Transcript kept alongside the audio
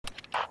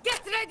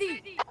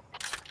Ready!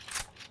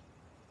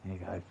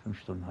 Egal, 5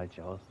 Stunden halte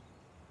ich aus.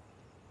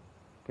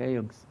 Okay,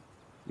 Jungs,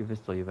 ihr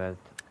wisst doch, ihr werdet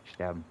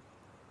sterben.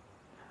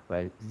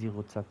 Weil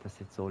Zero sagt das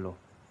jetzt solo.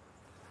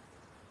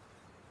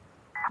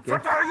 Okay?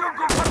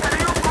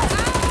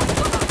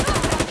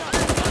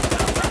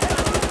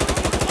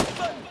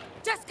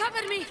 Just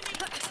cover me!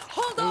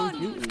 Hold on!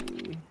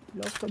 Hey,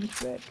 lauf doch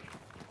nicht weg.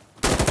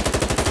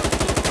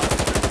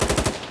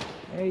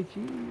 Hey, G.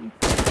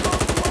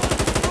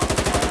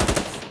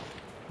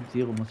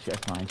 Zero muss ich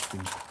erstmal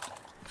einspielen.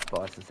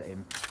 Boah, ist das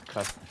eben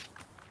krass.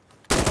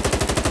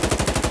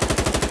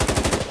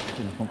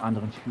 Wenn du vom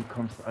anderen Spiel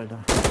kommst,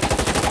 Alter.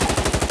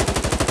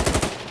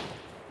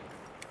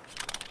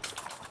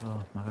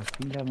 So,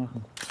 Magazin leer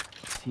machen.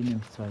 Ziehen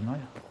nämlich 2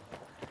 neue.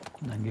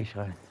 Und dann gehe ich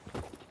rein.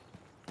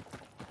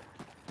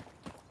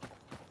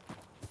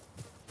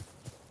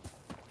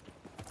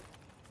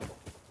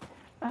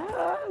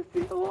 Ah,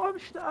 Zero am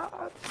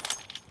Start.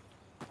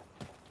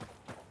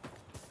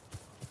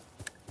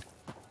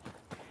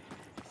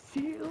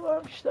 Zero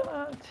am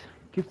Start.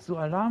 Gibt's so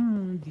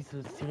Alarm,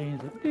 diese Sirene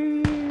so.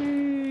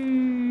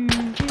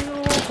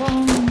 Zero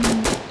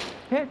kommt.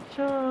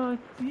 Headshot.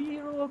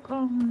 Zero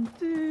kommt.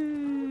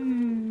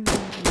 Zero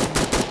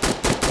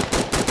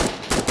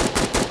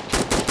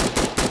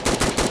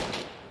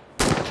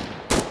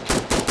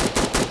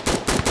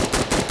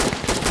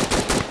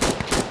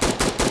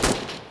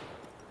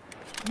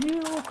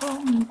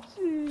kommt.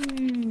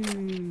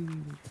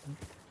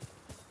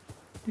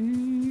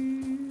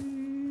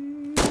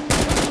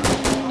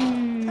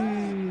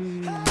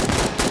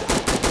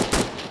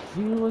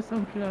 Zero ist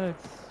am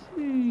Platz.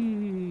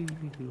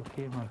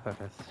 Okay, mal das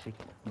schick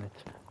mit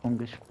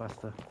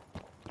rumgespaster.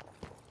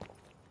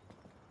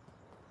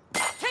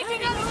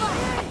 Taking Alpha!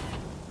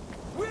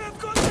 We have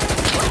got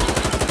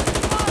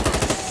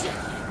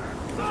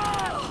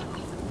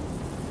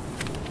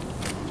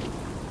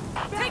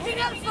Taking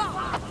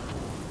Alpha!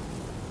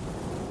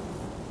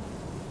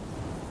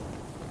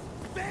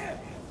 there!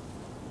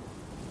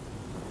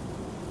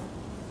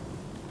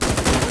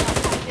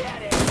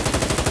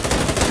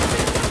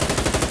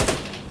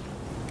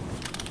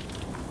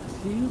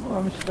 Zero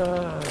am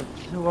Start.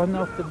 One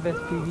of the best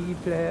PvE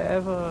player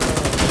ever.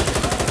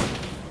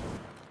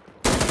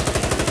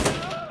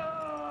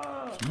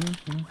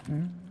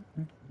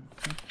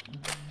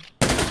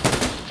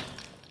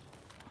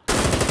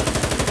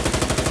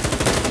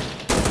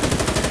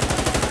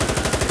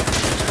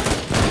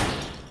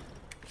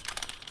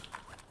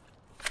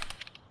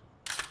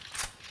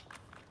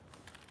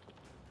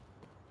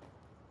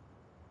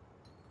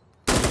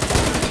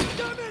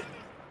 Damn it!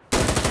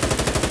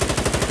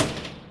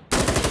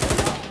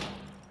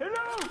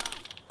 Hello!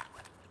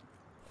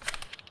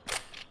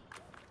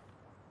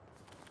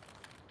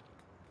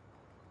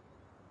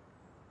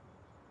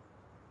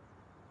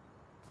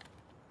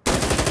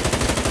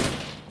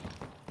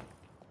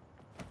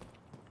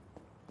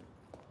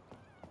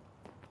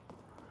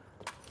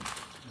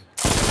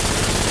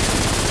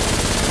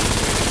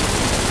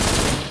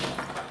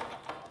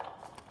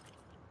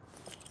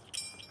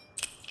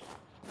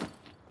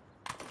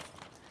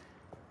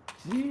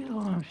 Zero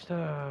am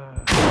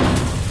Start.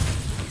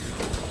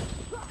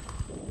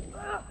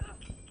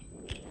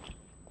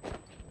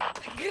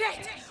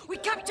 Great! We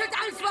captured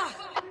Alpha!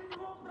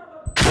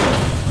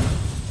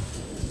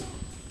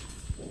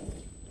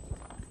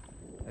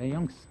 Ey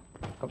Jungs,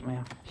 kommt mal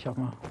her. Ich hab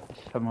mal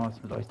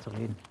was mit euch zu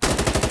reden.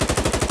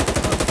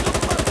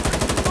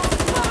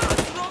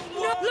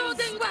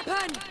 Loading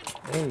weapon!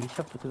 Ey, ich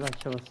hab doch gesagt,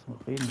 ich hab was zu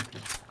reden mit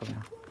dir. Komm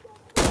her.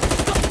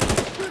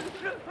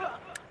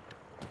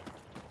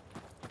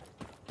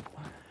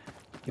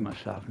 Geh mal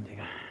schlafen,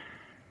 Digga.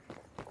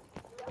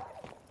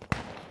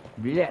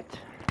 Blöd.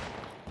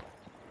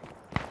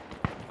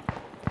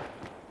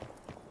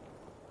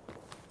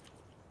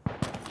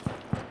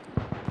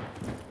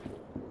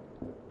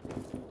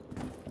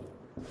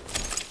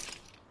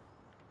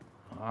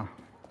 Ah.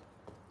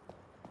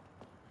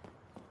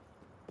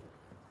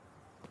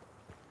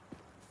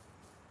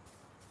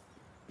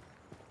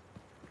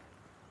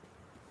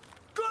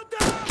 Go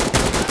down!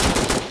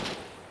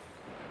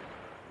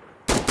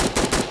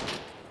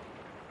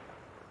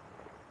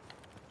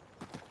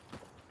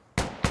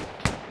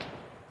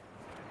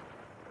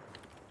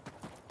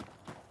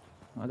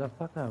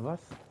 Motherfucker, was?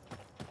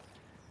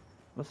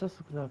 Was hast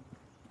du gesagt?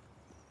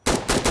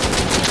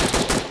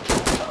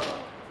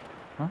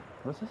 Ha?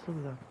 Was hast du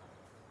gesagt?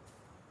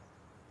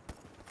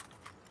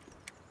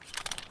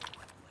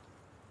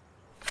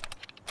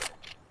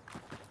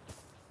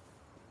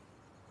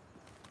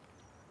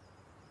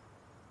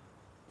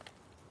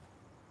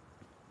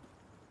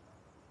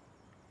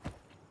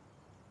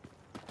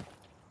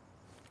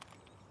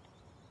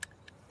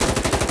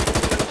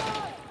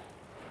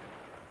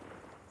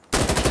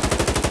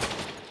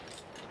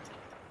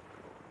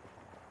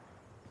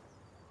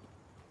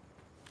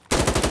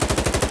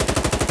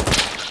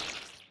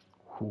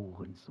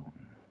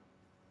 Hurensohn.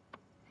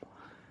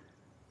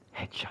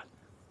 Headshot.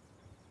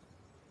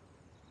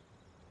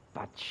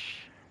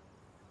 Batsch.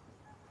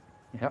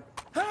 Ja.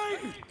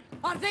 Hey!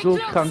 I Are they So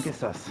close? krank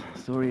ist das.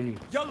 So really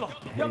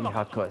Yalla,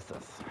 hardcore ist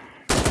das.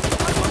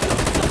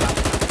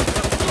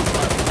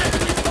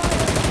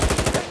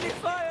 Friendly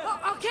fire!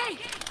 Oh, okay,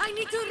 I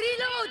need to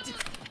reload.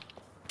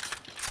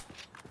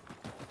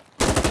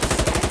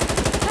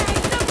 Hey,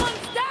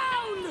 someone's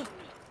down!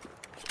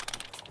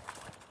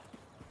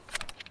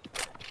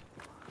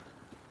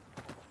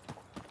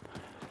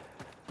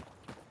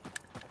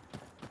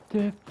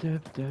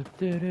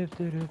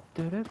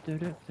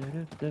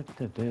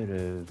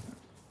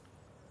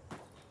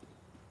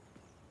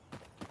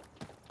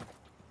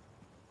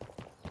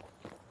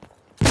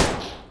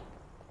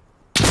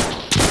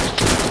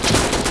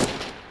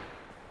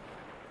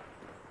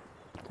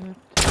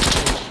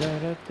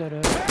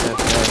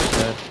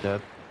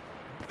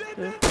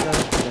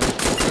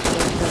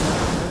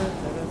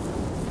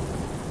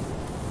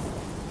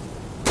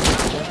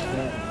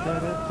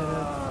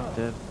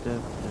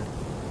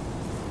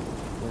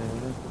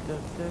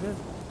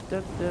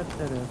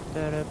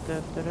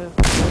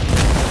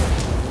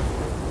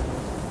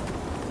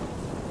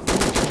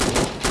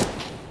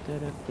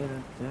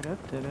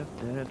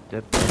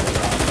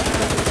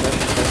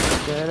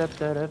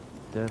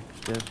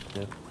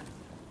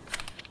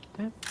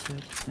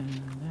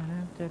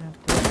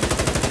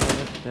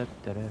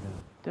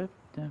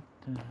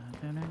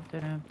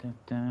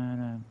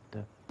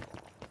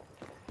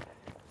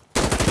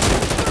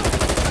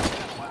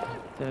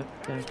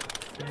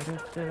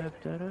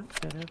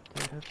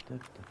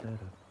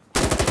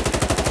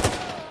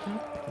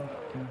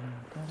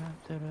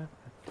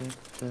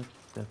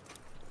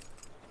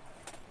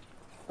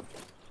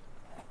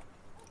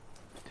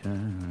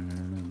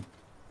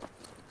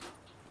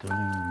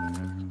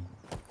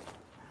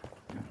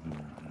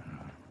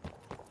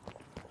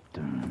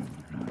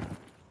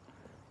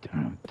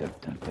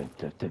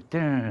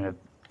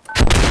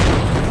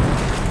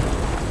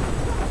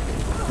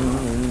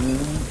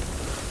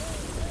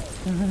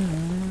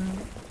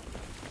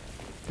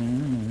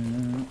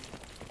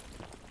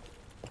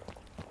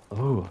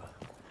 Oh.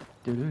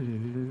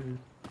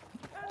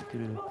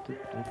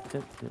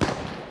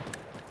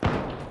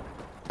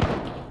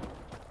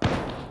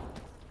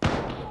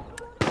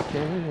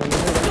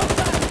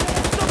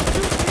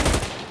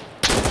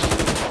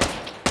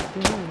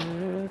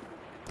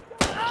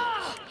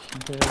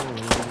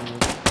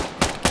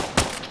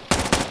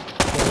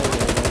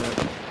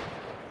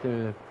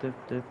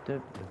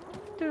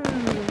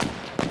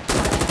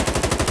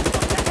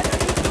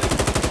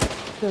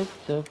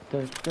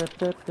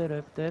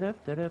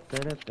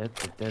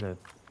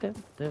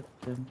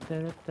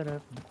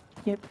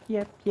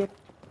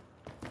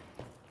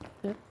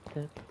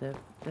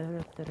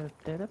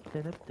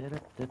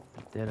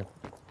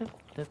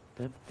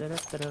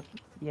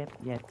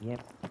 Yep.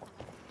 Yep.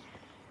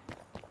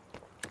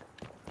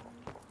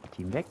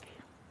 Team weg.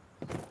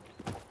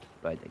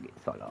 Weiter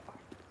geht's, holla.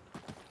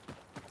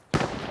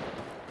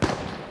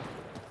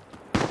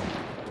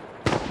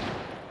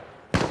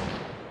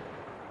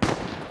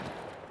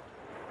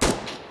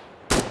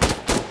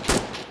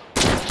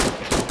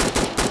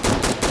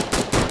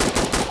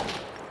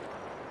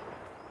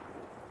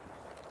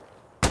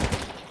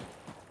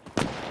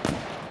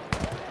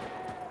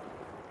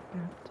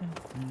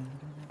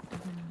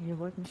 Ihr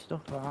wollt mich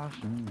doch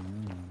verarschen.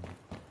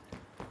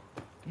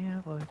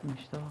 Ihr wollt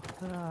mich doch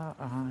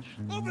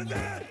verarschen. Over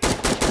there!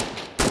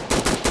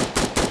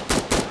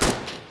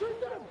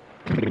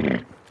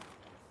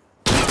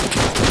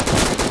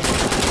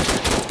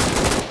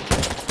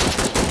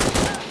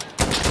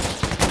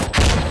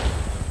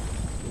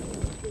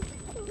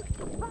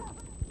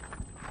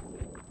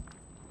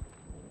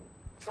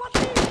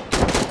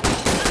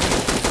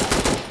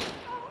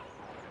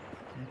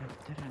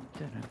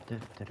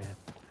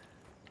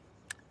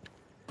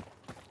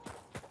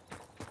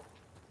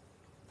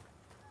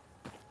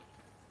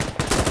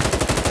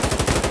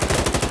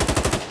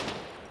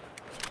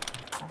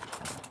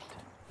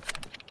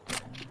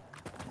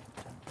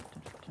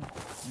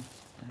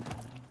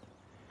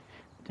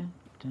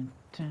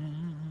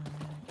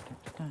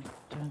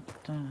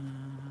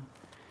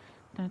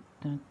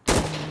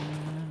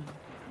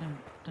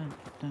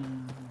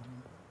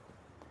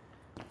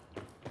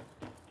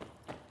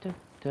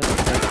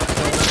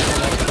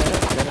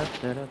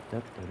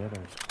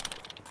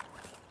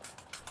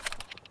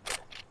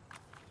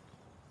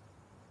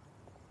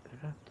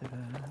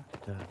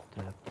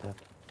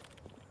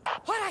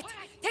 Alright,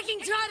 taking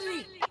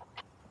Charlie.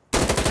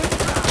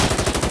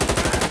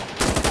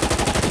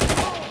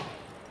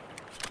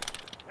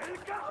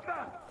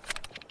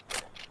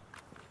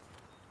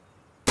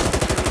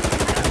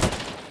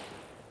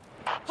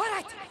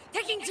 Alright,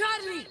 taking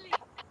Charlie.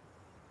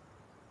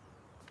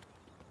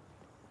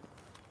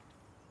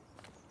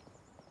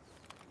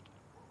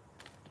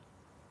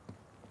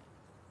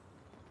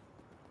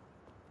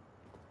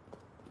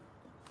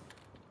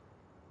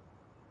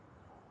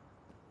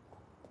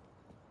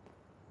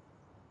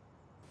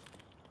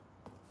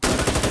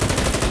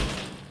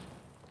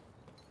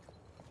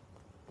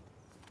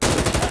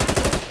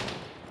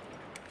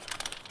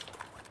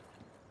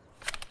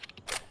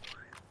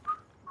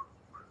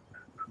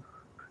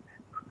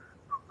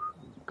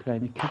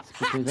 kleine Kids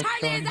bitte Charlie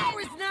wegschauen. is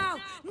ours now.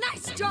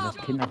 Nice Wenn job.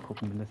 das Kinder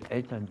gucken, wenn das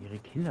Eltern ihre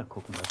Kinder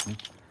gucken lassen.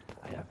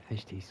 Alter,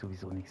 verstehe ich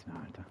sowieso nichts mehr,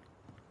 Alter.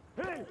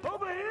 Hey,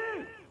 over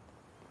here!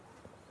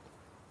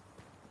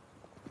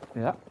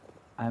 Ja,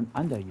 I'm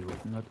under you,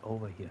 not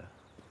over here.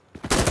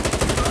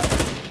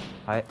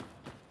 Hi.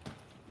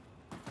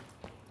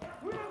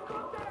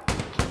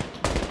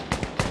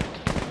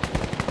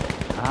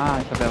 Ah,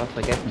 ich habe ja was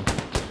vergessen.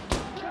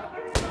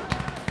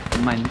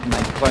 Meinen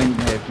Freunden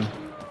helfen.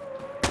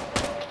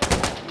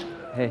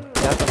 Hey,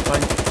 wer hat das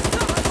Freund?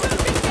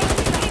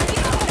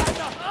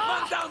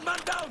 Man down, man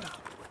down!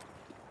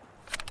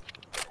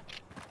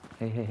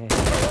 Hey.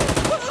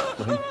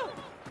 Wohin?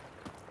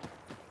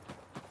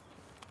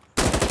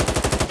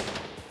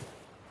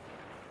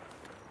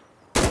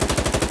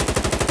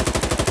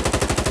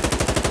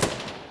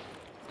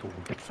 Du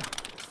Wichser.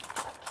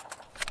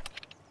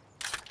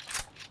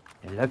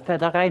 Der läuft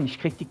da rein. Ich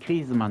krieg die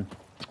Krise, Mann.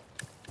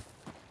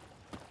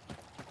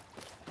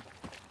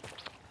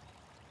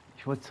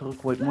 Ich wollte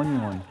zurück, wollte Moni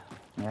holen.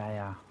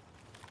 Ja.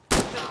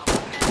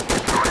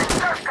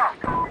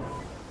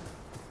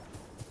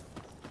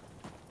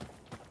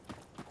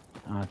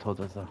 Ah, tot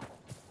ist er.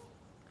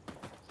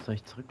 Soll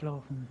ich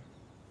zurücklaufen?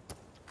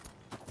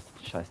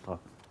 Scheiß drauf.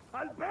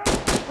 Albert!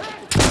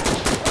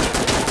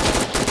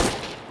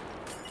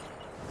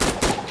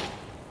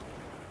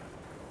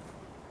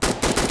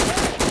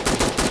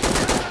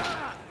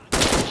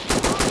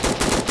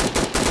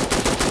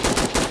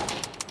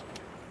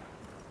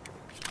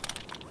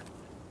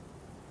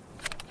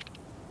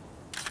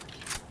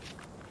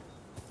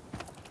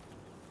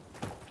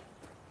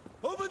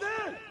 Over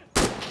there!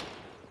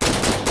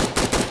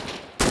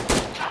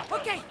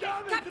 Okay,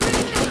 Damn it! capture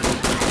it.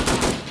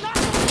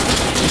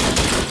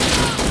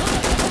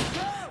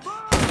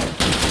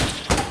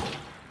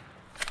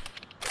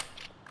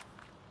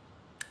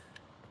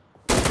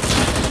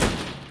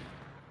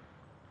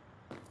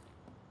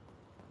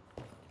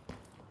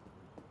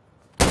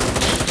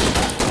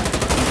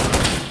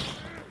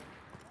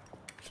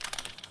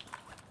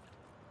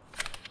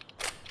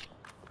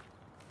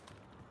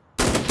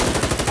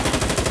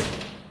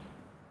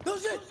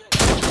 That's it!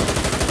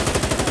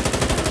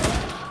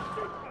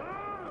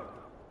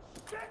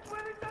 Get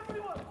ready,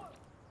 everyone!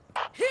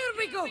 Here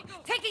we go.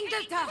 Taking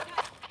Delta.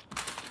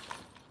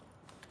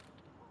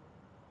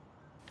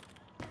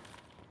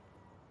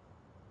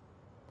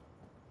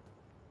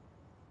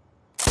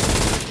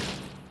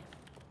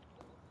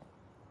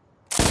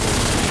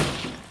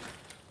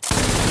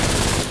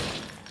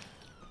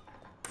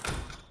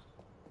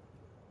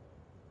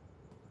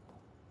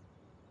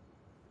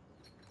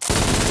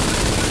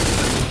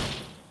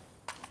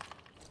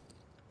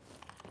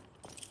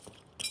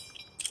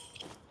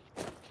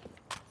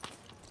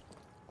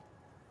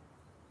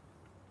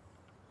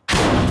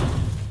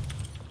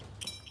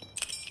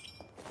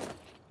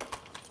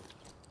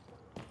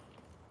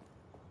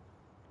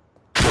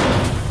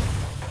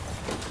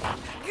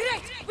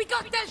 Great. We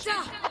got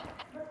Delta.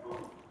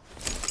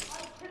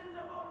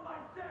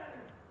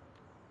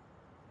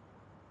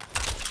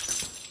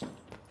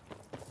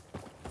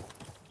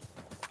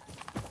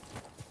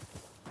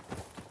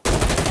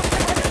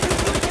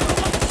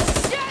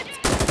 Shit!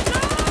 No!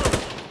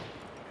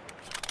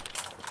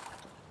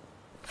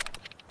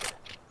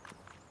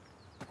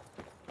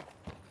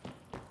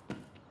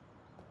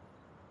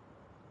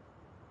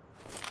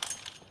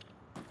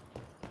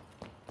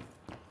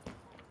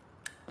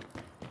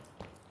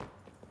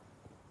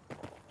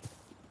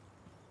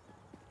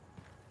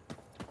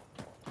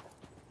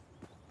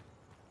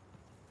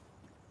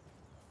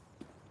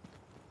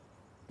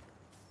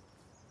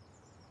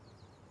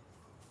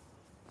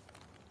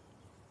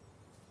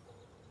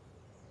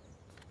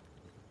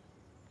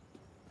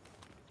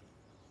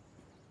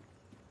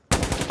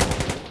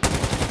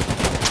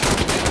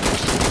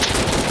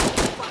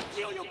 Fuck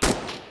you, you...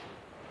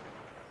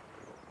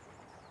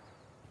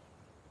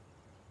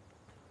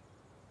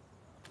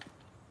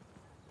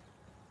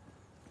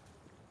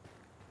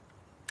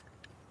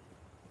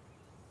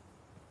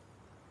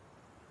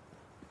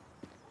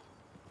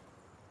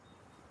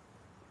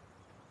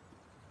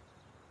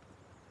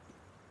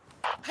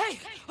 Hey,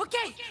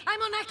 okay,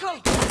 I'm on Echo.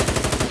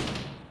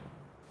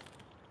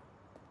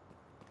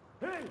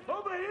 Hey,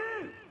 over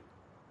here!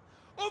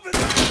 Over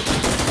there!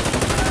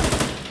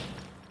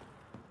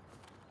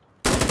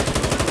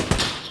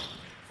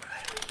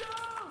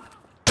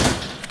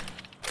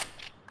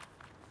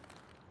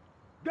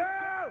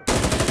 Down!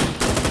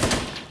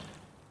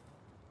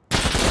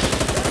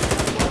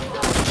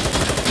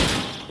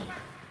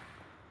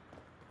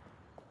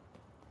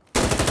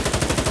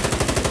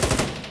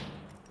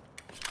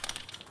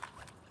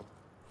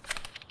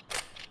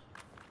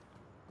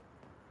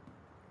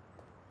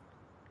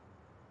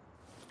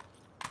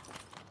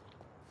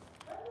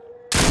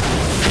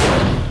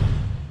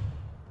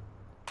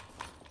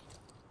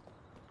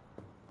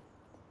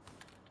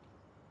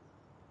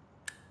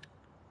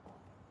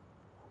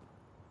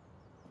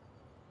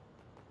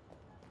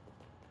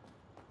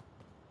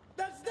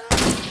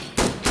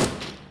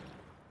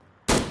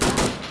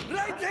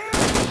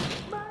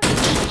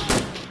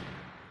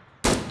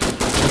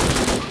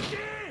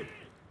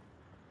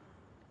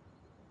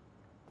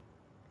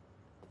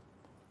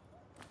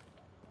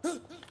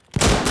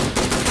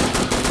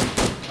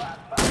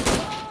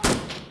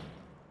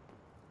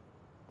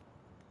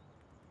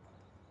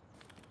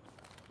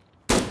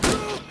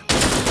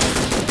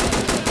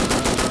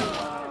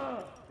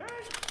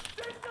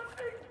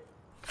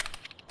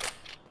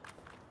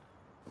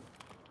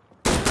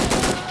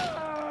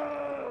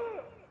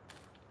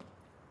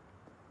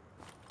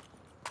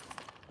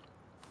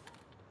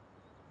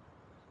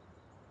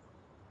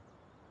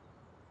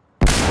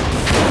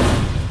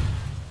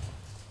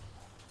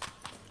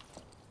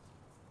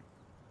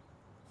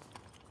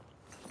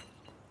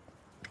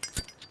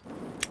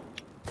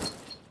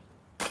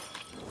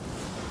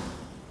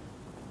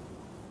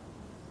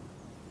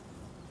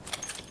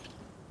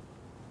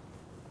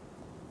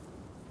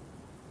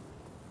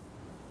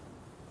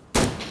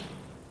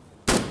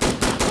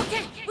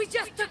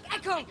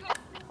 Echo.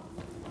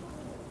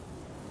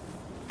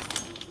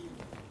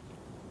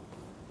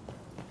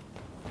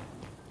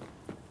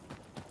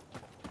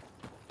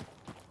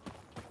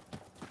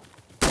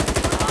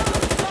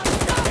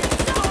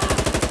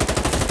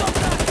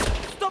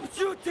 Stop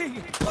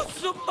shooting!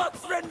 Submit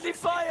friendly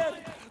fire!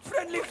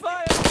 Friendly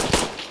fire!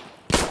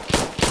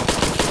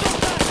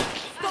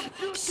 Stop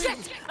shooting!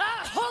 Shit!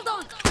 Hold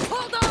on!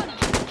 Hold on!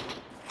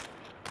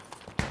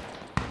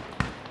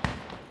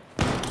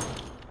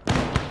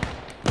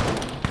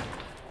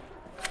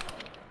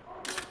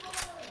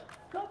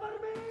 Cover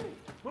me!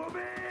 Move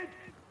it!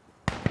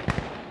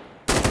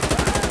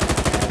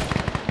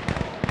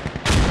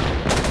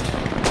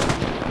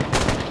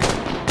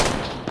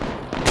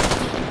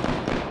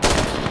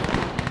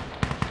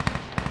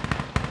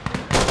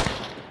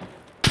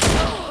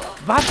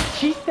 Was?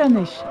 Schießt der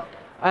nicht?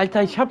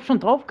 Alter, ich hab schon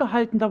drauf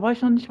gehalten, da war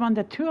ich noch nicht mal an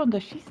der Tür und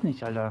der schießt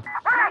nicht, Alter.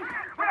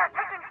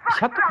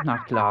 Ich hab doch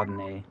nachgeladen,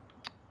 ey.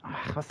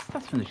 Ach, was ist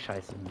das für eine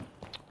Scheiße?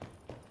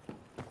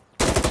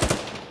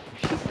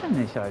 Schießt der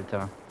nicht,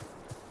 Alter.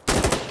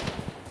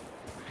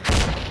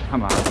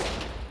 Hammer.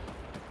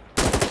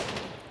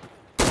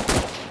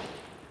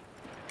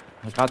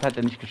 Gerade hat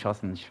er nicht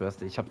geschossen, ich schwör's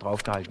dir. Ich hab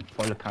drauf gehalten,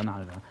 volle Kanne,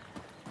 Alter.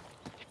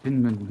 Ich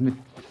bin mit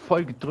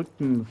voll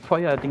gedrücktem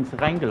Feuerdings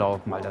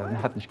reingelaufen, Alter.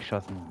 Er hat nicht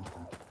geschossen.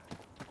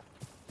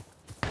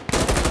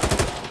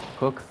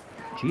 Guck,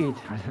 geht.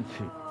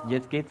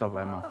 Jetzt geht's auf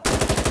einmal.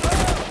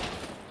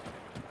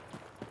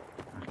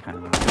 Ach, keine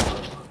Ahnung.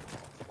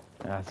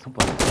 Ja,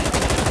 super.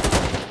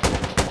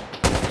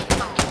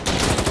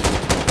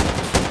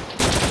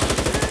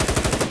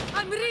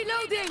 I'm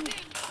reloading!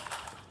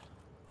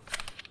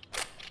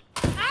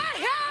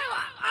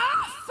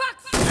 Oh, fuck!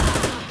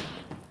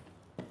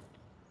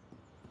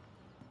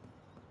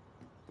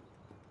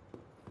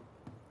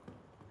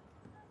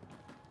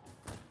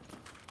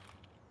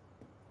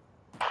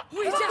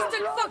 We just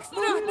took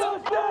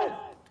Foxtrot!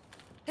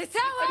 It's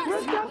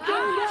ours!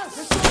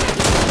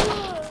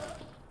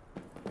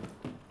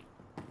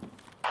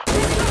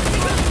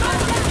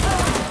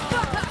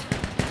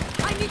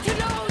 I need to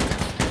load!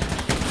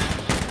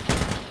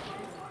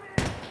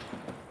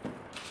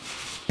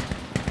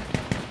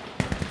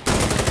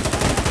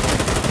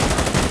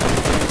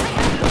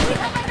 We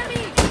have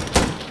enemy!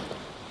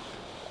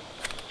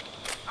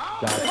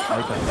 Ja,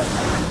 Alter.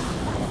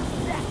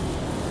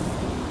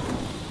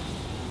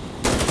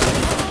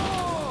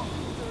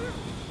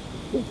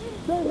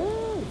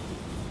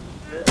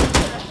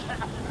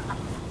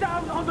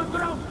 Down on the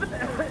ground!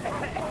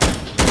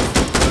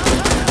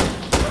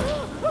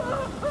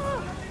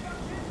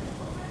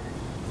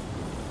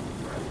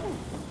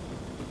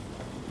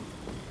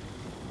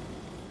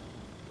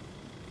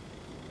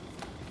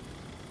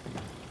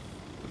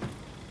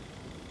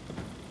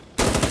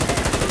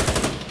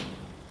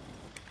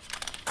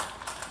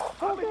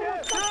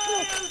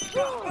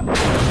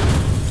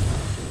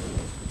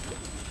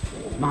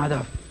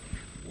 Mother.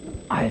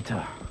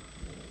 Alter.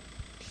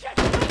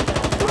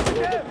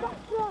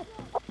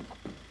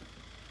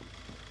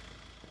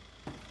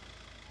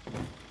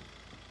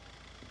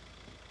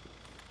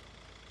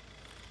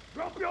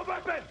 Drop your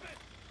weapon!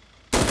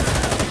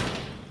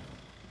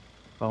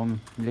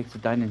 Warum legst du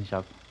deine nicht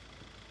ab?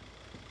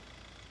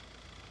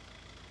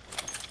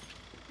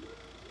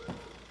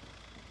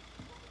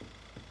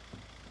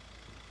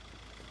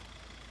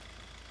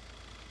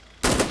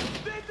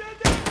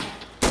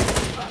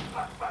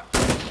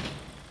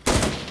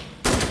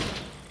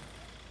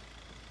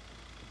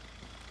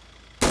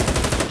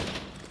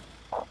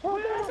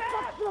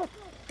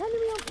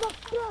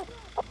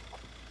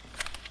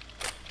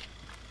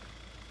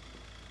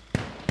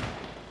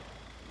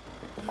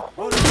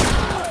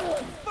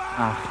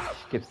 Ach,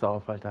 ich geb's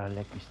auf, Alter,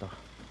 leck mich doch.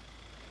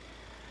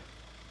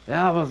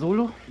 Ja, aber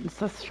solo ist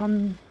das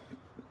schon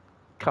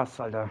krass,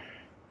 Alter.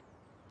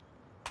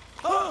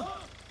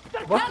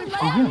 Was?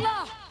 Oh, hier.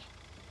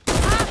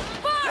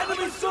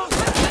 Enemy source!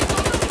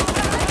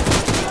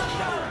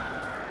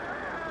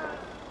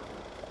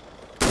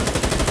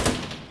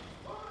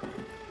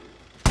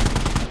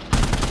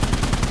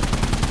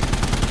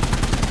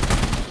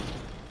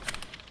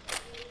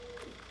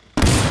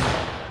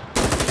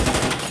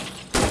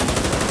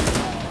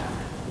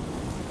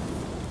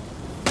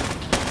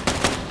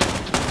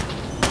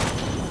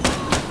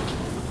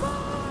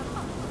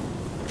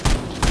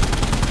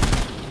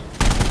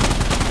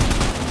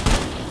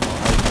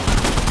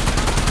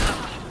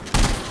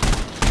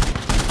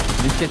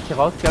 Bin ich jetzt hier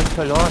rausgegangen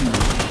verloren?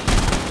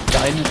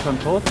 Der eine ist schon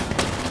tot.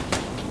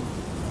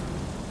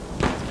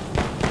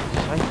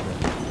 Scheiße.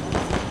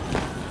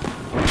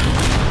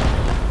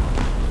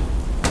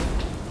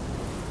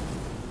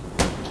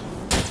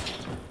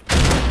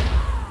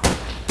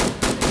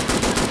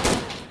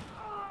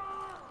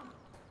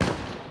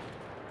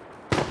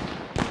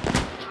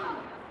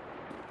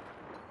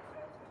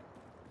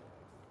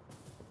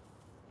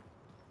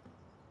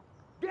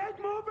 Get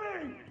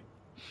moving!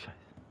 Scheiße.